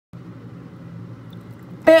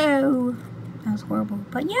So that was horrible.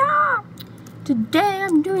 But yeah, today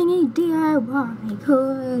I'm doing a DIY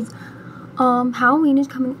because Halloween is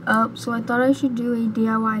coming up, so I thought I should do a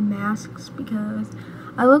DIY masks because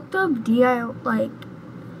I looked up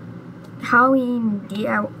Halloween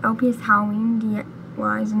LPS Halloween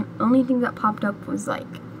DIYs, and the only thing that popped up was like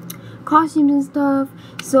costumes and stuff.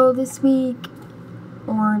 So this week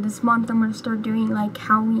or this month I'm gonna start doing like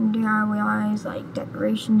Halloween DIYs, like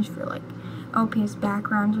decorations for like LPS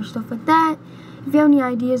backgrounds or stuff like that. If you have any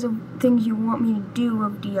ideas of things you want me to do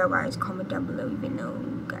of DIYs, comment down below, even though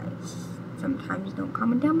you guys sometimes don't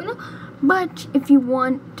comment down below. But if you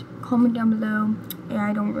want, comment down below. Yeah,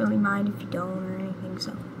 I don't really mind if you don't or anything.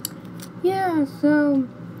 So yeah, so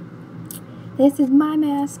this is my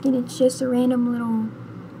mask, and it's just a random little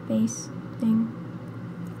face thing,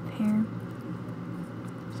 hair.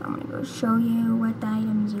 So I'm gonna go show you what the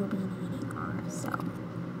items you'll be needing are. So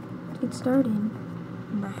let's get started.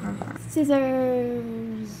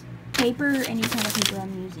 Scissors, paper, any kind of paper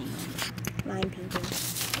I'm using, line paper,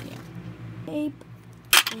 yeah. Tape,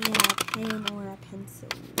 and a pen or a pencil.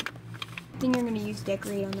 I think you're going to use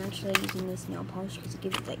decorate. I'm actually using this nail polish because it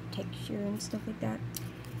gives it like texture and stuff like that.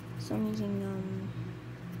 So I'm using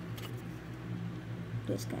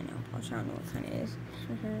this kind of nail polish. I don't know what kind it is.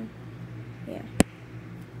 Yeah.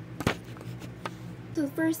 So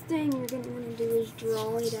the first thing you're going to want to do is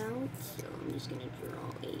draw it out. So I'm just going to draw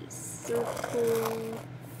a circle,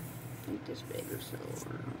 like this big or so,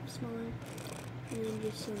 or smaller. And then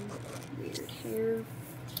just some weird hair.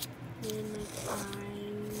 And like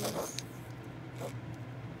eyes.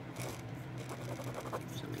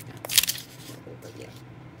 Something like that. But yeah,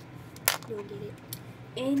 you'll get it.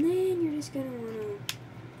 And then you're just going to want to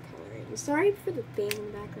color it. And sorry for the bang in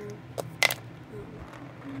the background.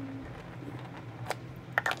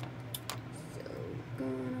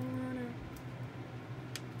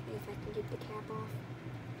 If I can get the cap off,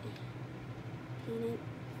 paint it.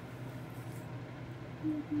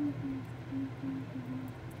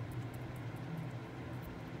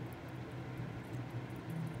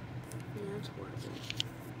 Yeah, that's horrible.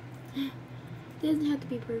 It doesn't have to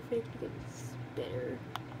be perfect because it's better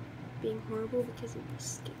being horrible because it's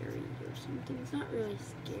scary or something. It's not really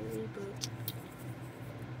scary, but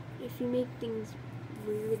if you make things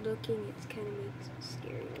weird looking, it kind of makes it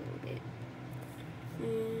scary a little bit.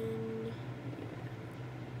 And yeah,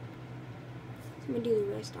 so I'm gonna do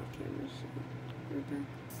the rest off camera.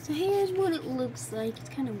 So here's what it looks like. It's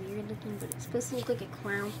kind of weird looking, but it's supposed to look like a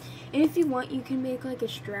clown. And if you want, you can make like a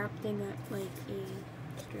strap thing, like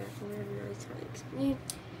a strap or whatever. It's hard to explain,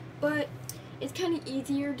 but it's kind of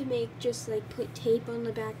easier to make. Just like put tape on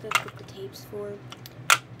the back. That's what the tape's for.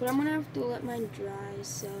 But I'm gonna have to let mine dry.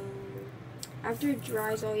 So after it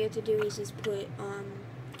dries, all you have to do is just put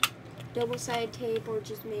double-sided tape, or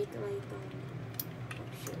just make like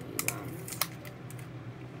I'll show you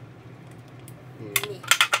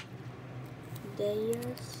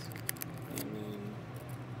Deus, and then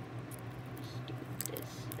just do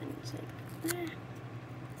this, and it's like there.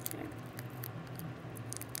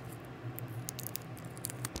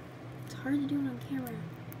 It's hard to do it on camera.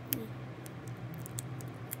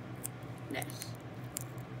 This.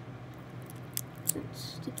 It's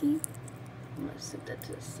sticky. I'm gonna set that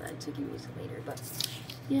to the side so I can use it later. But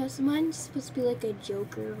yeah, so mine's supposed to be like a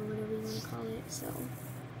Joker or whatever you want to call it. So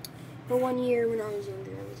for 1 year when I was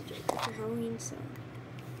younger, I was a Joker for Halloween. So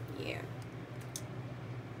yeah.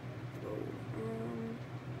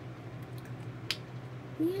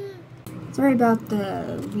 Yeah. Sorry about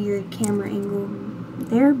the weird camera angle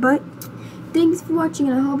there, but thanks for watching,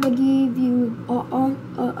 and I hope I gave you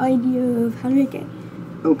an idea of how to make an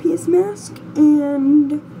LPS mask.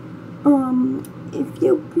 And if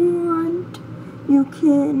you want, you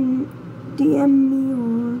can DM me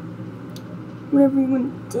or whatever you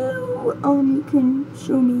want to do. You can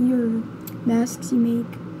show me your masks you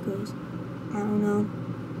make, because I don't know.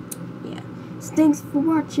 Yeah. So thanks for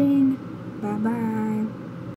watching. Bye bye.